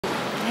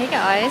Hey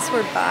guys,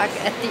 we're back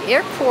at the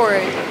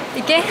airport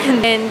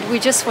again and we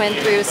just went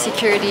through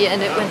security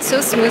and it went so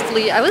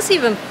smoothly. I was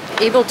even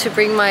able to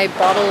bring my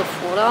bottle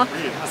of water,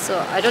 so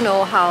I don't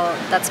know how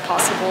that's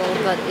possible,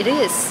 but it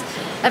is.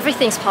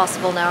 Everything's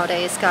possible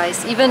nowadays,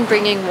 guys. Even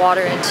bringing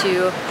water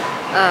into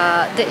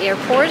the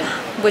airport,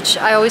 which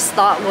I always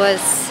thought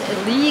was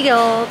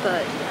illegal,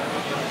 but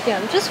yeah,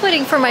 I'm just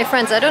waiting for my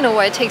friends. I don't know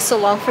why it takes so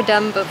long for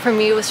them, but for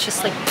me it was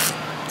just like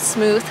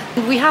smooth.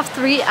 We have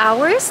 3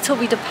 hours till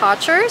we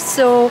departure,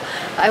 so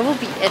I will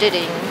be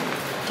editing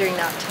during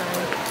that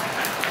time.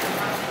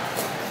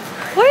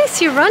 Why is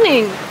he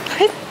running?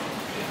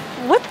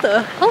 What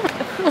the hell?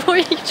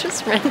 Why he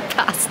just ran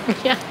past me?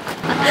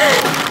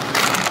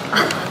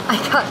 I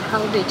got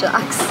Hungry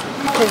Jacks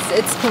because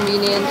it's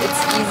convenient,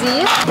 it's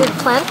easy. The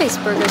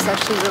plant-based burger is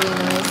actually really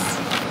nice.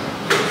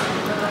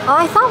 Oh,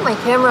 I thought my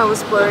camera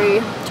was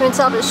blurry. Turns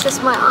out it's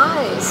just my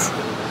eyes.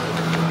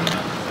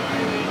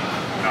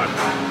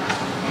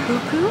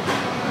 Cuckoo?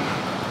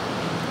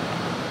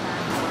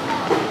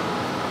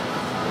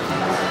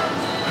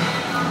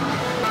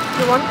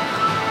 You want?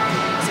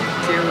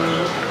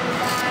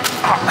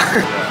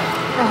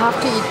 I have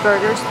to eat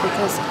burgers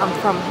because I'm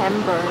from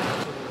Hamburg.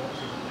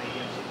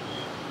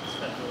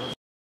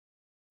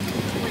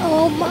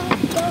 Oh my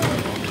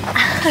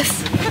god!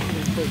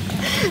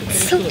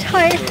 So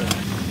tired.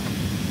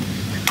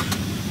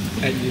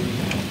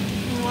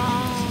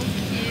 Wow,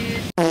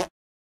 cute.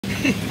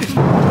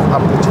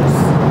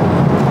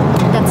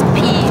 That's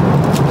pee.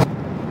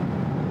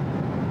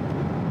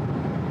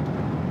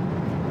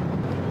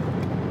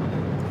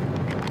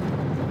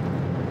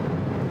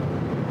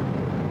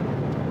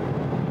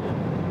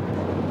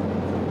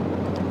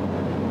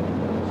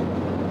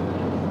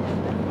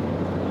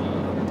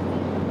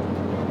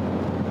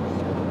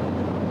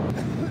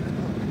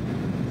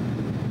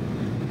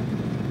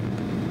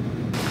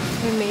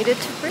 We made it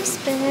to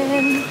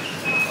Brisbane.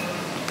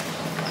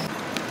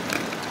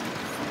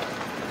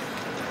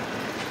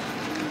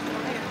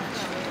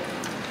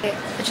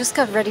 I just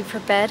got ready for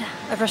bed.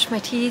 I brushed my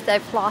teeth, I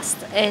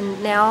flossed,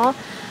 and now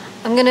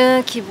I'm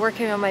gonna keep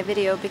working on my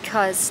video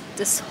because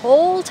this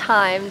whole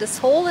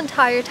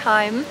entire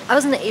time, I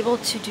wasn't able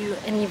to do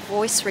any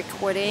voice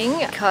recording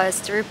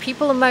because there were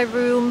people in my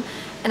room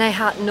and I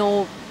had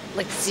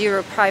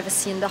zero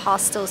privacy in the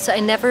hostel, so I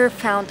never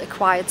found a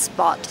quiet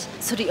spot.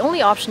 So the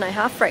only option I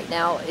have right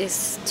now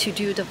is to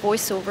do the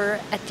voiceover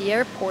at the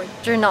airport.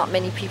 There are not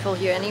many people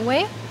here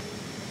anyway.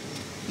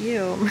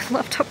 Ew, my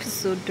laptop is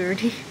so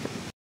dirty.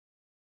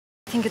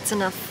 I think it's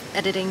enough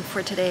editing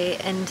for today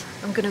and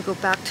I'm gonna go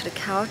back to the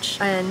couch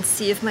and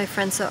see if my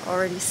friends are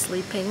already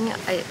sleeping.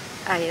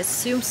 I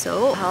assume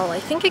so. Hell, I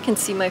think I can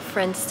see my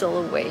friend still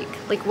awake.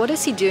 Like, what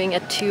is he doing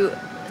at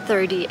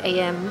 2:30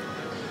 a.m.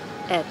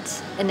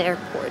 at an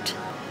airport?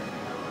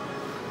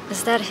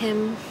 Is that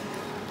him?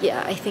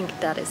 Yeah, I think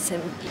that is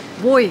him.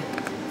 Boy!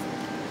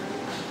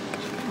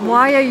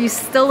 Why are you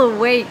still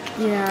awake?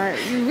 Yeah,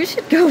 we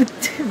should go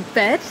to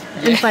bed.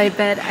 Yeah. And by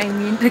bed, I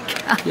mean the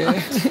couch.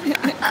 Yeah.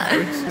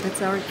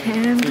 That's our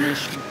camp.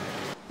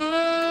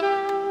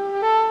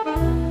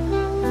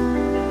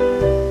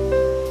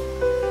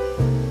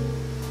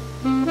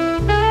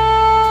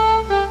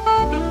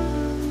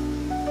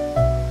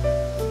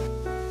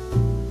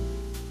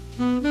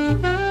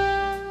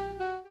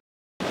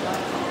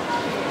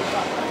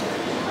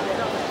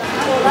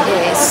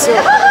 Okay, so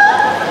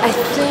I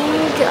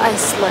think I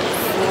slept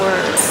for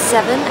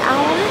 7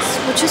 hours,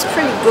 which is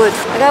pretty good.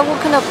 I got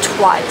woken up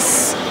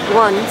twice.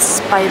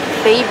 Once by a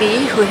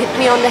baby who hit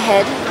me on the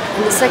head,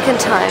 and the second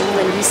time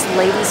when these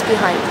ladies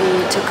behind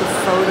me took a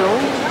photo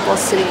while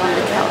sitting on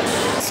the couch.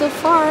 So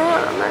far,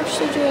 I'm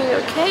actually doing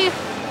okay.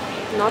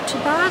 Not too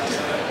bad.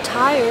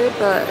 Tired,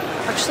 but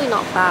actually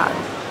not bad.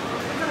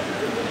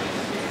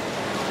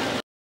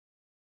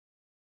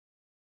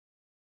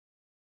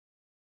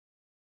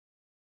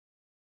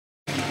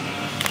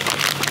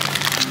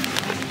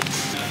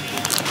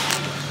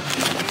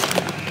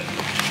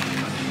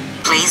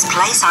 Please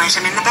place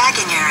item in the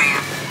bagging area.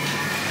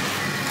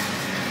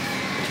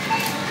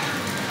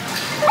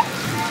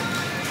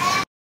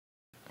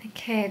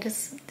 Okay,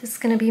 this is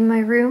gonna be my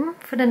room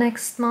for the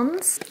next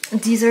months.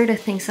 These are the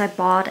things I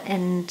bought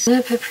and I'm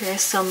gonna prepare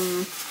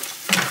some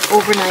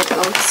overnight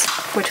oats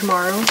for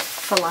tomorrow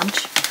for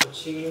lunch.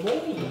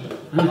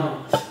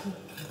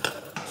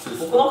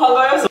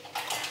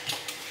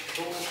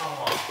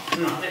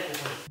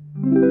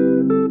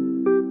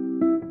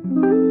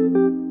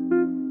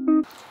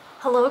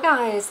 Hello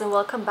guys and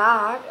welcome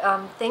back.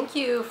 Thank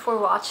you for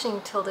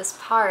watching till this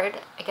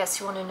part. I guess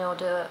you want to know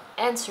the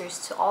answers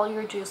to all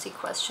your juicy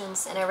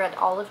questions and I read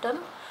all of them.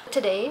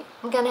 Today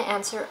I'm gonna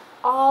answer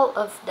all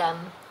of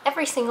them,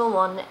 every single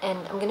one,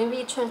 and I'm gonna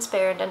be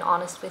transparent and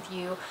honest with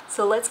you.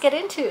 So let's get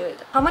into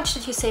it. How much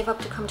did you save up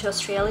to come to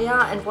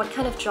Australia and what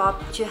kind of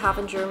job did you have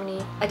in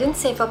Germany? I didn't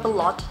save up a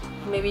lot,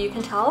 maybe you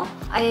can tell.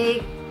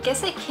 I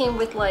guess I came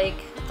with like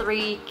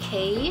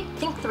 3k, I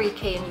think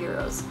 3k in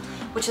euros.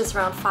 which is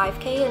around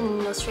 5k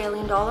in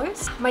Australian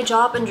dollars. My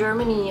job in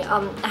Germany,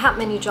 I had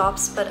many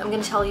jobs, but I'm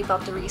gonna tell you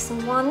about the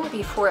recent one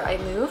before I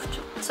moved.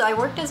 So I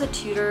worked as a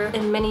tutor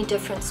in many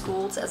different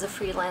schools as a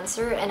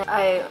freelancer, and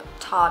I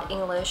taught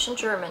English and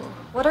German.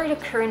 What are the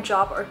current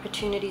job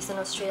opportunities in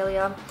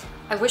Australia?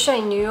 I wish I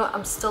knew.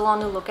 I'm still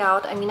on the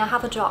lookout. I mean, I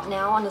have a job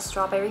now on the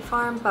strawberry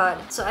farm,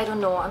 but so I don't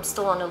know. I'm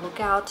still on the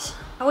lookout.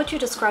 How would you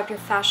describe your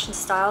fashion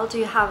style? Do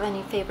you have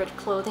any favorite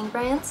clothing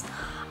brands?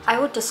 I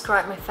would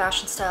describe my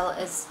fashion style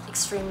as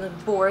extremely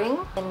boring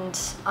and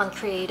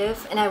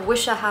uncreative, and I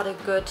wish I had a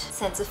good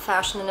sense of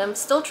fashion, and I'm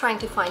still trying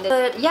to find it.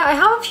 But yeah, I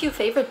have a few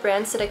favorite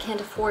brands that I can't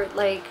afford,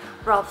 like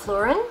Ralph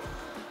Lauren.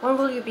 When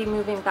will you be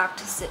moving back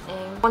to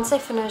Sydney? Once I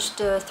finish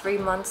the 3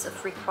 months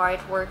of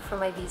required work for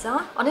my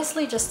visa.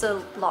 Honestly, just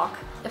a lock.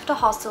 If the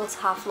hostels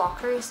have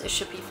lockers, it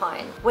should be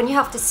fine. When you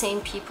have the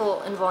same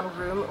people in one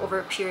room over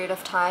a period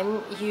of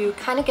time, you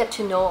kind of get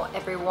to know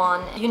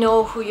everyone. You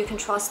know who you can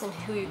trust and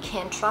who you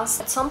can't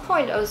trust. At some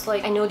point, I was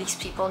like, I know these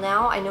people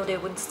now. I know they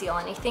wouldn't steal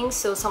anything,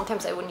 so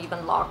sometimes I wouldn't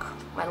even lock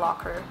my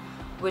locker,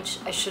 which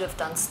I should have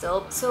done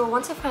still. So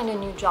once I find a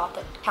new job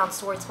that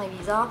counts towards my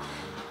visa,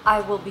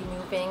 I will be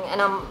moving,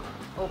 and I'm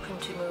open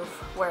to move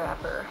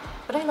wherever,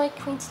 but I like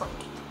Queensland.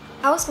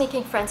 I was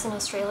making friends in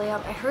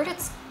Australia. I heard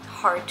it's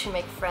hard to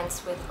make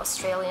friends with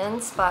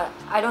Australians, but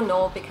I don't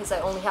know because I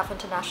only have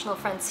international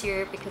friends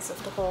here because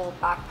of the whole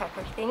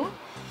backpacker thing.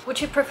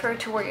 Would you prefer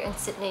to work in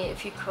Sydney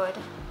if you could?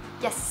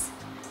 Yes.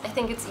 I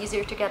think it's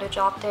easier to get a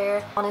job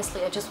there.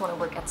 Honestly, I just want to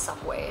work at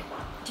Subway.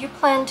 Do you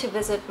plan to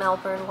visit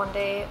Melbourne one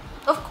day?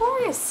 Of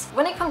course!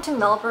 When I come to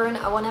Melbourne,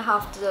 I want to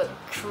have the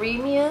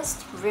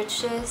creamiest,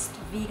 richest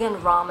vegan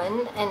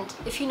ramen. And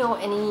if you know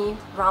any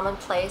ramen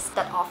place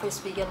that offers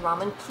vegan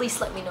ramen, please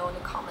let me know in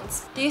the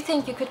comments. Do you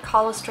think you could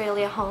call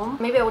Australia home?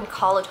 Maybe I wouldn't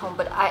call it home,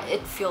 but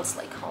it feels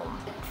like home.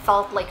 It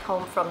felt like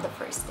home from the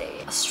first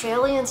day.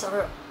 Australians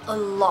are a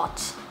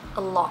lot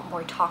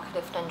more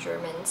talkative than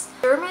Germans.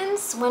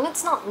 Germans, when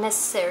it's not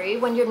necessary,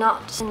 when you're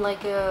not in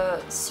like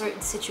a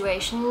certain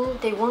situation,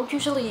 they won't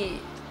usually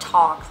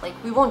talk. Like,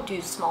 we won't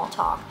do small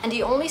talk. And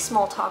the only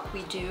small talk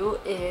we do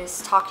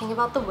is talking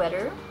about the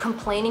weather,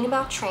 complaining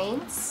about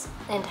trains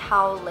and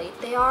how late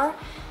they are,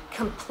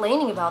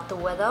 complaining about the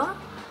weather,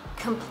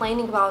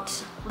 complaining about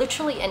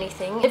literally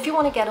anything. If you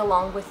want to get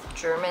along with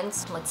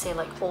Germans, let's say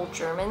like old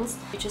Germans,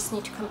 you just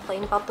need to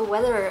complain about the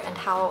weather and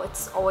how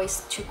it's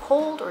always too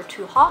cold or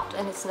too hot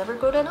and it's never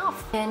good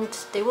enough, and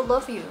they will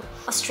love you.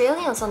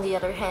 Australians, on the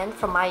other hand,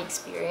 from my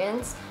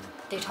experience,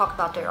 they talk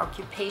about their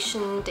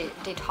occupation,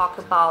 they talk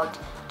about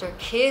their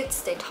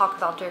kids, they talk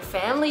about their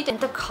family and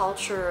the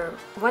culture.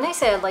 When I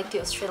say I like the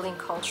Australian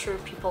culture,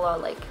 people are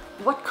like,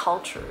 what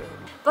culture?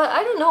 But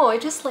I don't know, I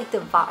just like the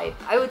vibe.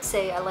 I would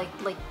say I like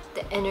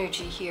the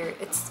energy here.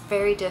 It's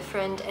very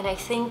different, and I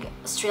think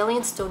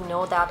Australians don't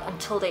know that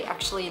until they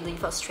actually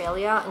leave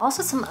Australia. And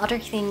also some other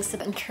things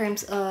in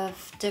terms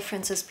of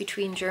differences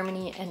between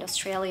Germany and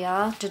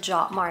Australia. The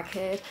job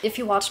market. If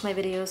you watch my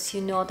videos,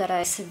 you know that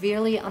I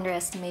severely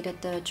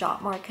underestimated the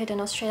job market in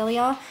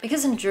Australia,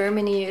 because in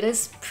Germany it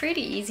is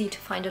pretty easy to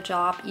find a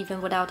job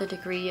even without a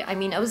degree. I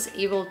mean, I was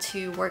able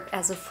to work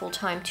as a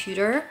full-time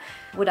tutor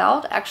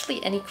without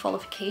actually any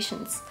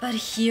qualifications. But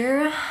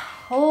here,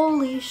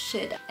 holy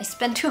shit, I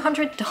spent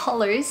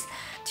 $200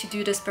 to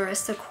do this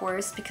barista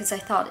course because I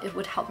thought it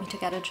would help me to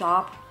get a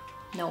job.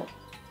 No,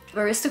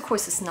 barista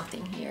course is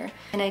nothing here,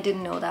 and I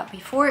didn't know that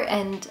before,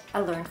 and I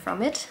learned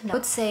from it. I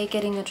would say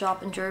getting a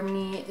job in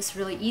Germany is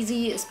really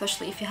easy,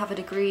 especially if you have a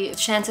degree.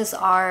 Chances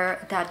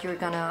are that you're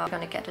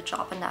gonna get a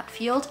job in that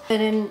field.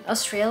 But in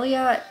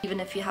Australia, even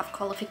if you have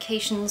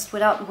qualifications,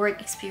 without work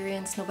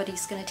experience,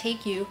 nobody's gonna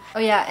take you. Oh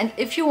yeah, and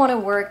if you want to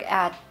work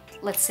at,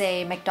 let's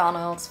say,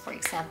 McDonald's, for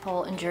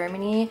example, in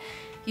Germany,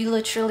 you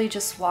literally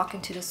just walk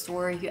into the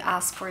store, you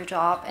ask for a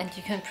job, and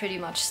you can pretty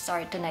much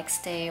start the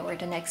next day or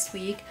the next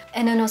week.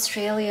 And in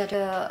Australia,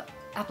 the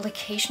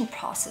application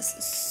process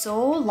is so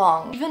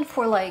long, even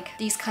for like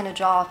these kind of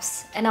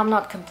jobs. And I'm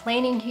not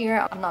complaining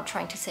here, I'm not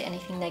trying to say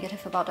anything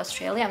negative about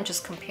Australia, I'm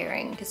just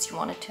comparing because you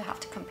wanted to have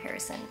the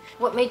comparison.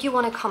 What made you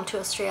want to come to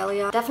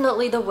Australia?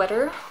 Definitely the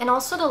weather, and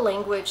also the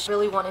language.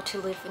 Really wanted to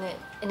live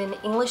in an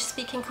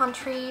English-speaking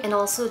country, and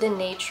also the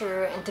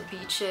nature and the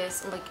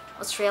beaches, and like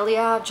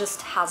Australia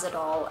just has it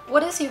all.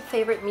 What is your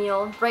favorite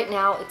meal? Right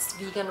now it's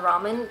vegan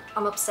ramen.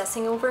 I'm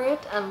obsessing over it.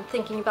 I'm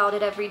thinking about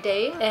it every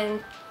day,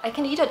 and I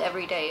can eat it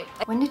every day.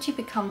 When did you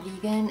become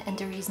vegan and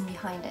the reason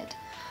behind it?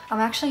 I'm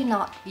actually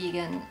not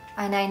vegan,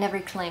 and I never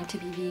claimed to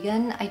be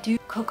vegan. I do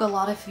cook a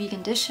lot of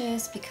vegan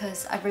dishes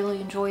because I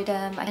really enjoy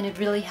them and it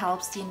really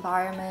helps the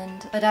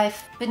environment. But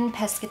I've been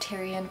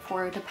pescatarian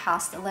for the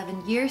past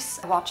 11 years.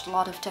 I watched a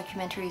lot of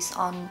documentaries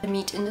on the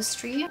meat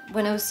industry.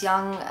 When I was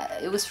young,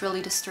 it was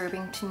really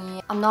disturbing to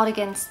me. I'm not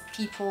against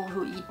people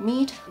who eat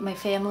meat. My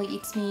family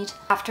eats meat.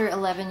 After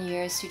 11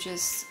 years,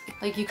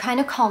 you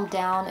kind of calm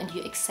down and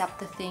you accept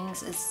the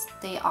things as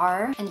they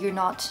are, and you're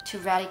not too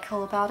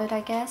radical about it, I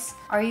guess.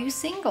 Are you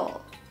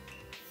single?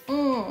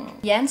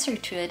 The answer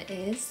to it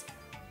is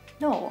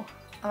no.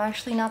 I'm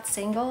actually not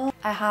single.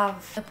 I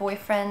have a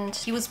boyfriend.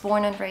 He was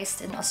born and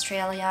raised in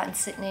Australia, in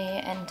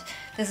Sydney, and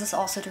this is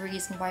also the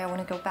reason why I want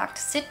to go back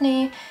to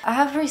Sydney. I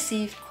have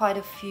received quite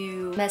a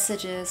few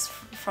messages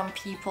from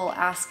people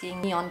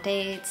asking me on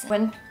dates.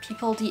 When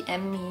people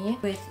DM me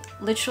with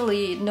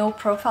literally no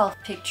profile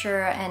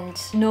picture and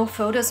no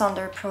photos on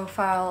their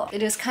profile,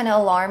 it is kind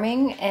of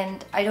alarming,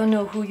 and I don't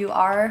know who you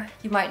are.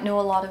 You might know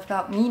a lot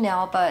about me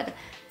now, but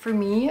for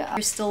me,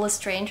 you're still a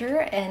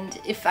stranger, and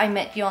if I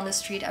met you on the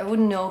street, I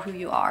wouldn't know who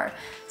you are.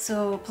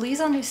 So please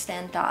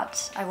understand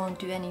that I won't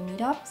do any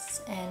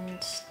meetups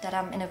and that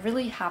I'm in a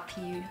really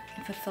happy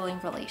and fulfilling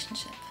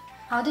relationship.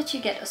 How did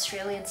you get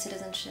Australian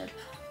citizenship?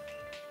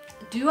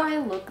 Do I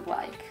look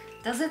like?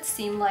 Does it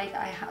seem like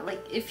I have,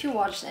 like if you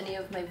watched any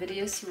of my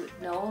videos, you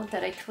would know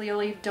that I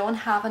clearly don't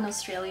have an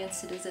Australian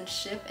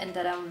citizenship and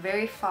that I'm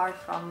very far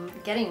from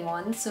getting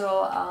one.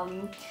 So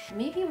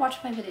maybe watch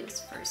my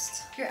videos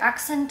first. Your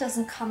accent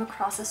doesn't come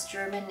across as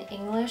German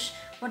English.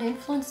 What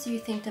influence do you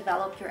think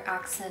developed your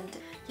accent?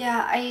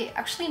 Yeah, I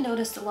actually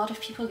noticed a lot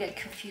of people get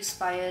confused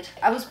by it.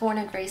 I was born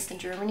and raised in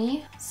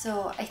Germany,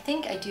 so I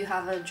think I do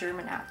have a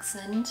German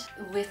accent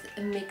with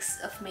a mix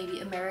of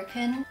maybe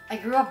American. I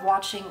grew up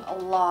watching a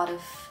lot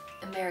of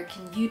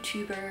American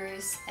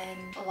YouTubers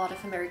and a lot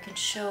of American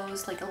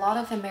shows, like a lot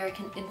of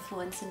American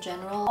influence in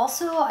general.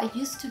 Also, I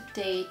used to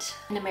date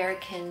an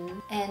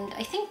American, and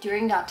I think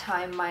during that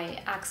time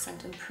my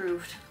accent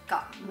improved,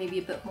 got maybe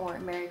a bit more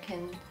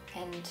American,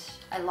 and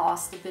I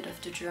lost a bit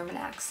of the German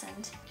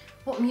accent.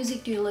 What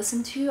music do you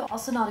listen to?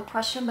 Also not a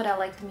question, but I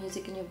like the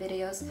music in your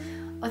videos.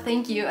 Oh,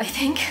 thank you. I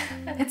think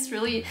it's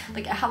really,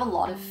 like, I have a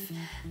lot of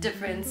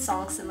different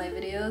songs in my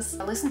videos.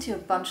 I listen to a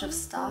bunch of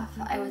stuff.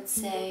 I would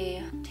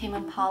say Tame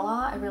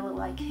Impala, I really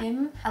like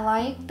him. I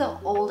like the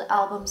old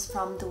albums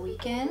from The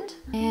Weeknd.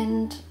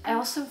 And I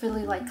also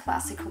really like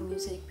classical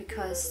music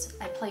because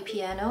I play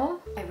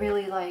piano. I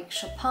really like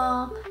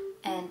Chopin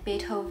and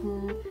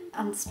Beethoven.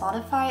 On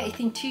Spotify, I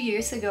think 2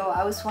 years ago,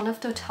 I was one of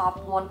the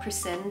top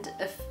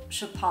 1% of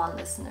Chopin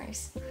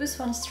listeners. Who's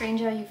one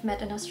stranger you've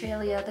met in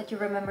Australia that you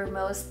remember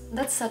most?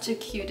 That's such a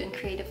cute and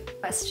creative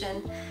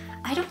question.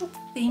 I don't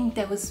think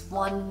there was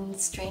one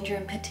stranger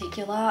in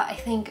particular. I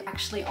think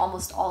actually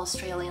almost all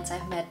Australians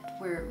I've met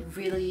were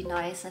really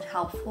nice and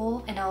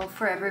helpful, and I'll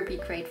forever be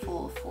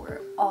grateful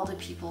for all the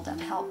people that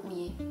helped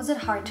me. Was it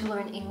hard to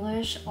learn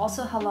English?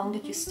 Also, how long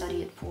did you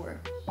study it for?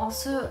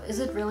 Also, is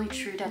it really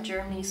true that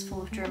Germany is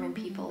full of German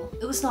people?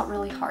 It was not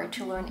really hard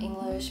to learn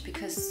English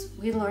because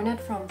we learned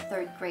it from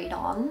 3rd grade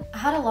on. I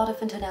had a lot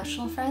of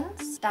international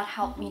friends that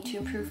helped me to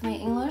improve my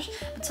English,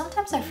 but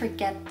sometimes I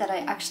forget that I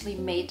actually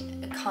made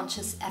a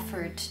conscious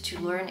effort to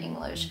learn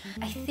English.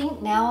 I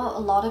think now a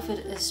lot of it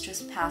is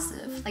just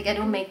passive. Like, I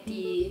don't make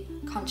the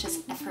conscious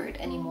effort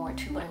anymore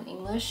to learn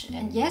English.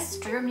 And yes,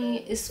 Germany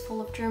is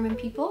full of German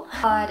people,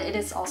 but it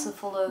is also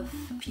full of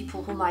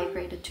people who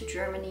migrated to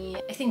Germany.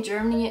 I think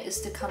Germany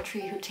is the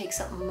country who takes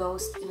up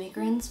most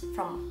immigrants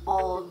from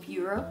all of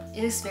Europe.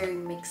 It is very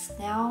mixed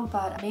now,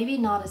 but maybe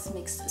not as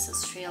mixed as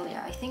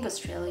Australia. I think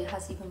Australia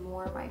has even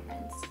more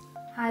migrants.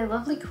 Hi,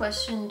 lovely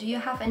question. Do you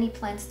have any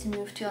plans to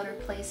move to other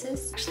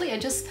places? Actually, I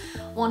just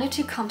wanted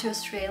to come to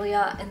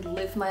Australia and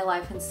live my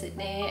life in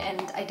Sydney,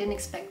 and I didn't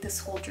expect this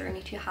whole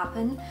journey to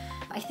happen.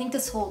 I think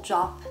this whole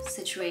job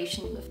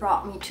situation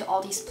brought me to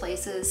all these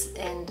places,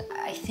 and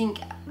I think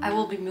I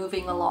will be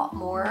moving a lot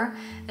more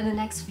in the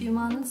next few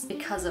months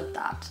because of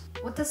that.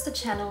 What does the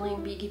channel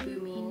name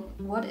Begibou mean?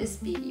 What is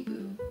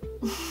Begibou?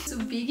 So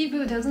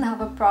Begibou doesn't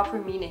have a proper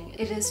meaning.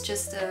 It is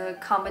just a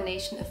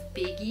combination of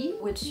Begi,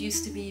 which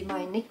used to be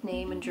my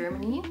nickname in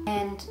Germany,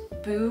 and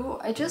Boo.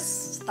 I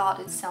just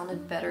thought it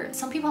sounded better.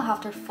 Some people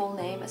have their full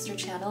name as their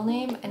channel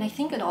name, and I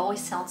think it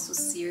always sounds so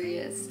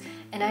serious,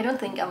 and I don't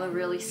think I'm a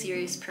really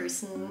serious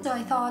person. So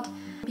I thought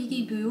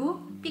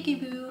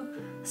Begibou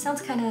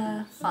sounds kind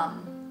of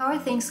fun. How are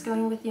things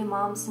going with your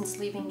mom since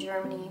leaving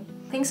Germany?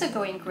 Things are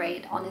going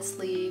great,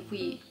 honestly.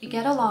 We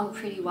get along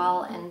pretty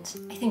well, and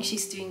I think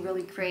she's doing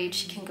really great.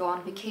 She can go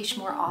on vacation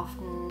more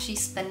often.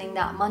 She's spending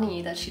that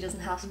money that she doesn't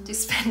have to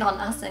spend on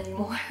us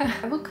anymore.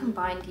 I will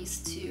combine these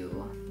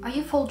two. Are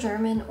you full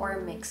German or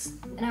a mix?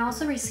 And I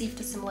also received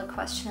a similar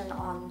question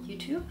on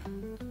YouTube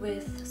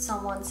with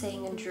someone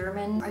saying in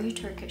German, are you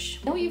Turkish?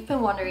 I know you've been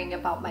wondering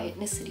about my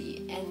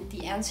ethnicity, and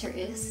the answer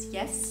is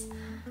yes.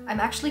 I'm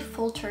actually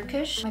full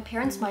Turkish. My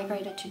parents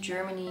migrated to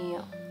Germany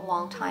a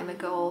long time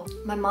ago.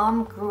 My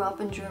mom grew up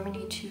in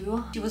Germany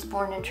too. She was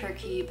born in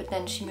Turkey, but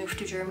then she moved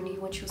to Germany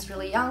when she was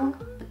really young,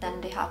 but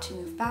then they had to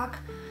move back.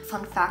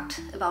 Fun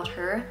fact about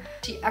her,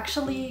 she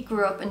actually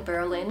grew up in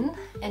Berlin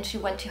and she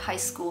went to high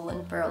school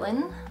in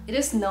Berlin. It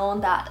is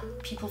known that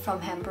people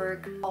from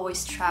Hamburg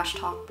always trash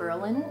talk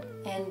Berlin,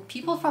 and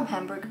people from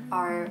Hamburg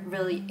are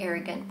really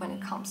arrogant when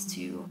it comes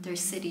to their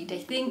city. They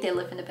think they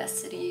live in the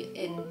best city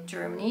in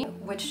Germany,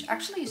 which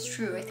actually is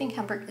true. I think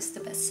Hamburg is the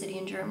best city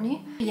in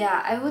Germany.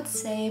 Yeah, I would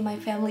say my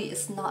family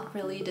is not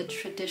really the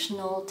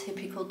traditional,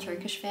 typical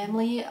Turkish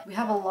family. We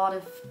have a lot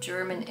of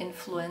German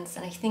influence,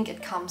 and I think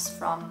it comes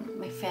from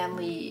my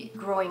family be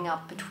growing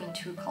up between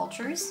two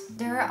cultures.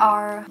 There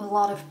are a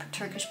lot of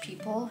Turkish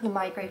people who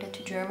migrated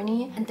to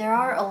Germany, and there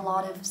are a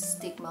lot of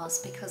stigmas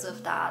because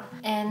of that.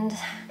 And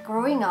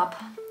growing up,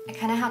 I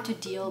kind of had to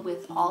deal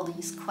with all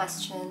these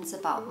questions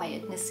about my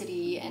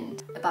ethnicity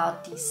and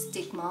about these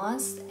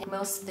stigmas. And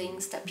most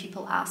things that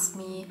people asked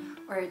me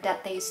or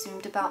that they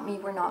assumed about me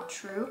were not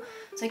true.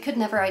 So I could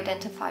never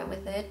identify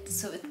with it.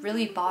 So it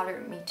really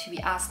bothered me to be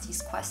asked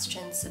these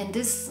questions. And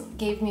this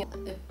gave me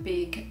a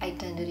big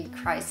identity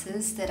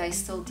crisis that I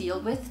still deal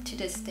with to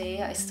this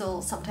day. I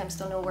still sometimes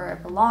don't know where I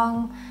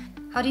belong.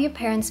 How do your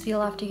parents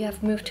feel after you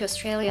have moved to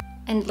Australia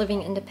and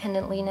living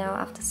independently now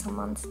after some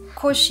months? Of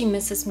course she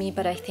misses me,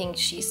 but I think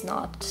she's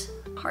not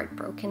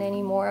heartbroken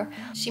anymore.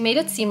 She made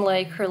it seem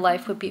like her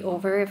life would be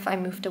over if I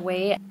moved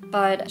away,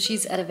 but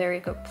she's at a very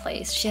good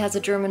place. She has a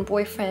German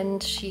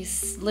boyfriend,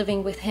 she's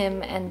living with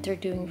him, and they're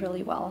doing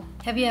really well.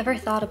 Have you ever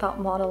thought about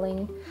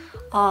modeling?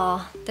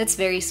 Aw, that's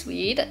very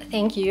sweet,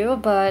 thank you,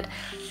 but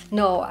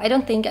no, I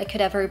don't think I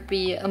could ever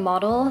be a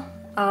model.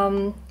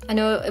 I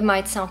know it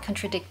might sound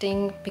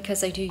contradicting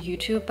because I do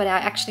YouTube, but I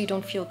actually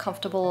don't feel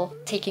comfortable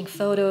taking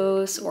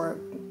photos or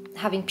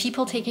having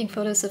people taking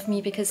photos of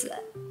me because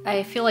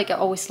I feel like I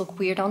always look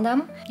weird on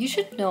them. You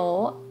should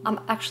know I'm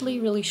actually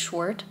really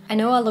short. I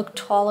know I look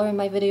taller in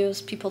my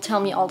videos. People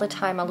tell me all the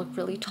time I look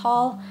really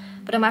tall,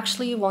 but I'm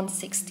actually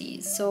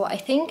 160. So I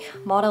think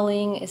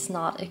modeling is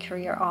not a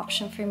career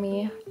option for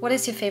me. What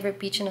is your favorite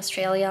beach in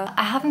Australia?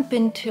 I haven't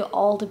been to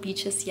all the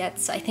beaches yet,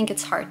 so I think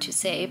it's hard to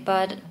say,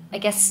 but I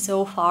guess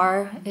so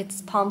far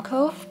it's Palm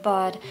Cove,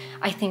 but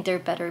I think there are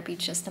better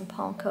beaches than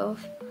Palm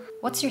Cove.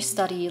 What's your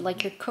study,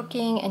 like your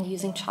cooking and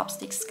using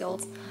chopstick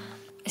skills?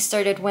 I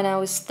started when I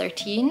was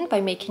 13 by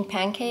making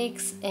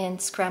pancakes and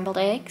scrambled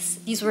eggs.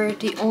 These were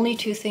the only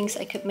two things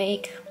I could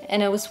make,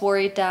 and I was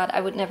worried that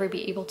I would never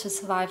be able to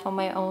survive on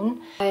my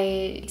own.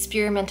 I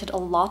experimented a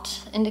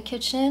lot in the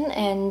kitchen,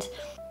 and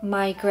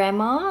my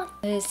grandma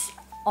is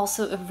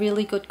also a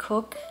really good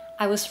cook.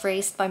 I was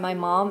raised by my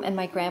mom and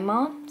my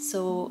grandma,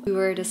 so we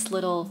were this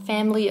little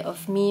family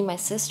of me, my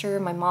sister,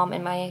 my mom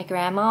and my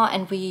grandma,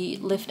 and we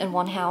lived in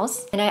one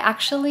house. And I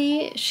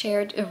actually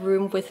shared a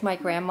room with my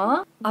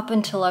grandma up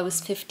until I was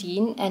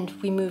 15, and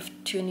we moved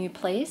to a new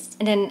place.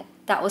 And then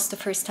that was the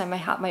first time I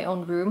had my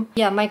own room.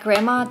 Yeah, my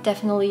grandma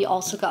definitely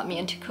also got me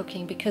into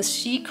cooking because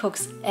she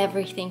cooks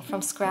everything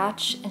from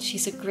scratch, and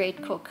she's a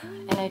great cook.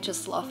 And I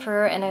just love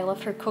her, and I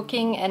love her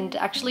cooking, and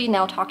actually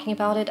now talking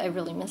about it, I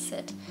really miss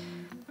it.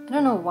 I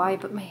don't know why,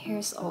 but my hair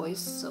is always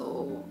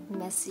so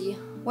messy.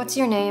 What's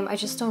your name? I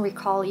just don't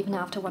recall even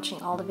after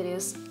watching all the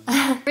videos.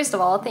 First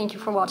of all, thank you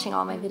for watching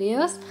all my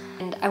videos.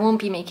 And I won't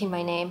be making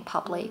my name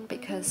public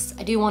because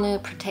I do want to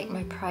protect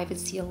my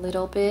privacy a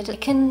little bit. I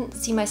can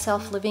see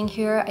myself living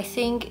here. I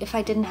think if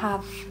I didn't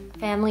have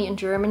family in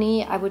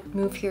Germany, I would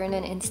move here in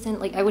an instant.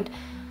 Like I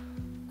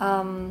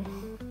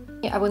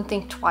wouldn't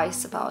think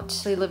twice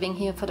about living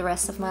here for the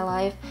rest of my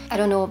life. I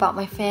don't know about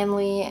my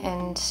family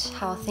and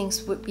how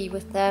things would be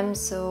with them,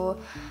 so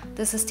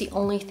this is the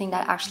only thing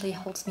that actually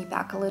holds me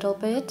back a little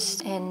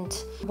bit and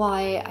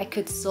why I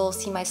could still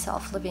see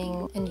myself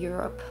living in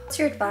Europe. What's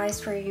your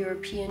advice for a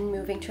European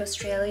moving to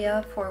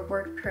Australia for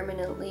work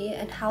permanently,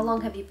 and how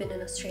long have you been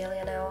in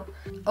Australia now?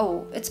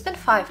 Oh, it's been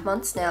 5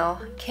 months now.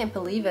 Can't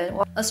believe it.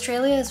 Well,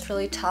 Australia is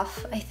really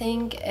tough, I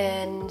think,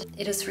 and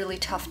it is really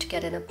tough to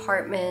get an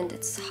apartment.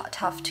 It's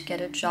tough to get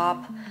a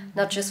job,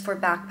 not just for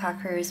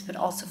backpackers but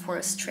also for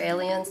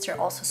Australians. They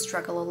also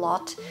struggle a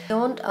lot.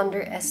 Don't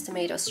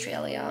underestimate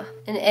Australia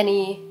in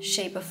any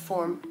shape or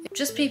form.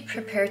 Just be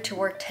prepared to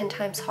work 10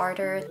 times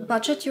harder.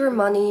 Budget your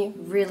money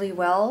really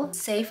well.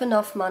 Save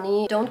enough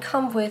money. Don't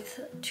come with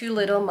too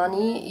little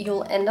money.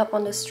 You'll end up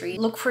on the street.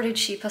 Look for the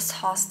cheapest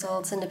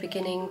hostels in the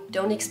beginning.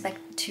 Don't expect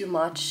too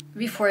much.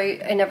 Before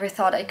I never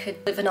thought I could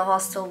live in a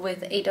hostel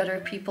with 8 other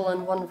people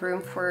in one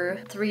room for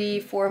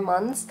 3-4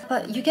 months.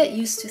 But you get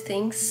used to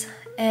things.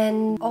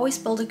 And always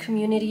build a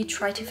community,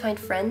 try to find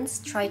friends,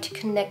 try to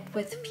connect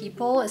with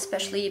people,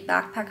 especially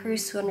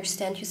backpackers who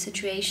understand your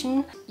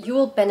situation. You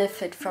will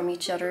benefit from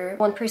each other.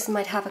 One person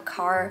might have a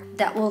car,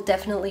 that will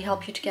definitely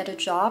help you to get a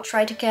job.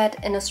 Try to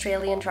get an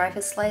Australian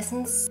driver's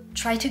license.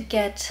 Try to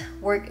get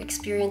work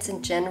experience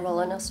in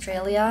general in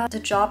Australia. The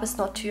job is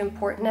not too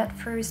important at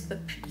first, but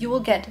you will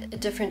get a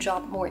different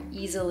job more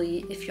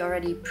easily if you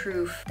already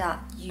prove that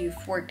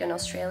you've worked in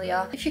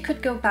Australia. If you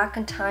could go back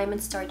in time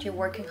and start your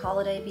working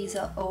holiday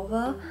visa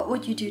over, what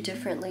would you do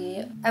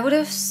differently? I would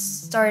have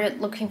started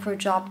looking for a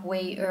job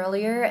way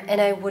earlier, and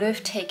I would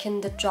have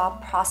taken the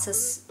job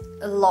process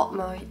a lot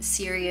more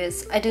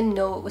serious. I didn't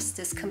know it was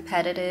this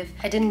competitive.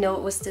 I didn't know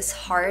it was this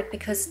hard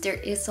because there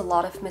is a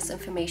lot of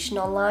misinformation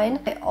online.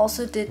 I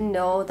also didn't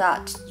know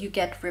that you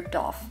get ripped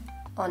off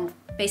on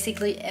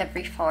basically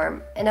every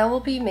farm, and I will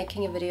be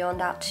making a video on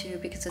that too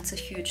because it's a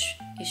huge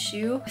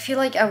issue. I feel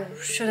like I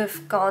should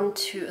have gone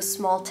to a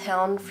small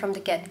town from the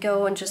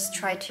get-go and just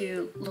try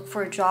to look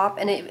for a job,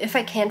 and if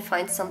I can't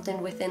find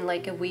something within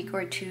like a week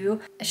or two,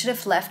 I should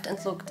have left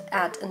and looked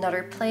at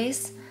another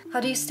place. How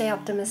do you stay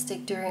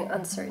optimistic during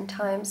uncertain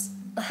times?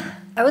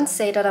 I wouldn't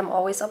say that I'm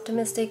always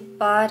optimistic,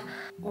 but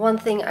one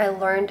thing I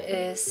learned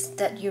is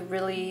that you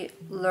really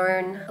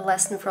learn a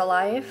lesson for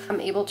life.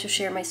 I'm able to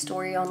share my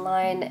story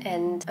online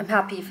and I'm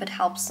happy if it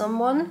helps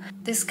someone.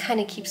 This kind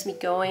of keeps me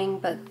going,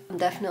 but I'm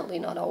definitely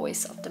not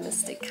always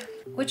optimistic.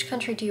 Which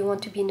country do you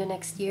want to be in the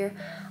next year?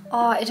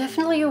 I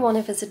definitely want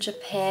to visit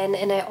Japan,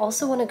 and I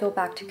also want to go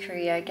back to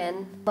Korea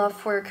again. Love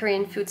for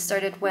Korean food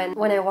started when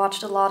I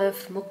watched a lot of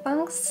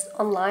mukbangs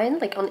online,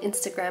 like on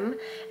Instagram,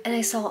 and I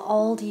saw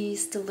all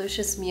these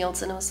delicious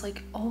meals and I was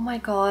like, oh my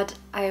god,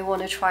 I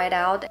want to try it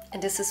out.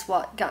 And this is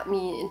what got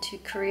me into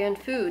Korean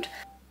food.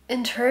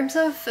 In terms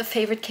of a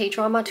favorite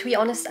K-drama, to be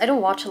honest, I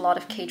don't watch a lot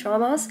of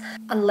K-dramas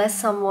unless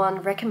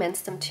someone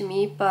recommends them to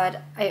me,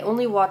 but I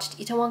only watched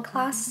Itaewon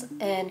Class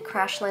and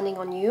Crash Landing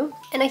on You,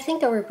 and I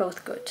think they were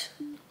both good.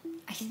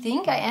 I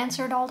think I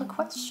answered all the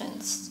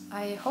questions.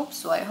 I hope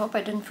so. I hope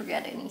I didn't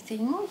forget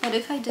anything. But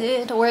if I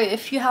did, or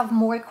if you have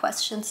more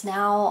questions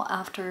now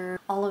after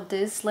all of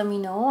this, let me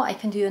know. I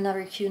can do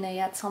another Q&A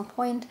at some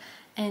point.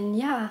 And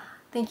yeah,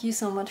 thank you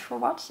so much for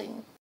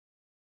watching.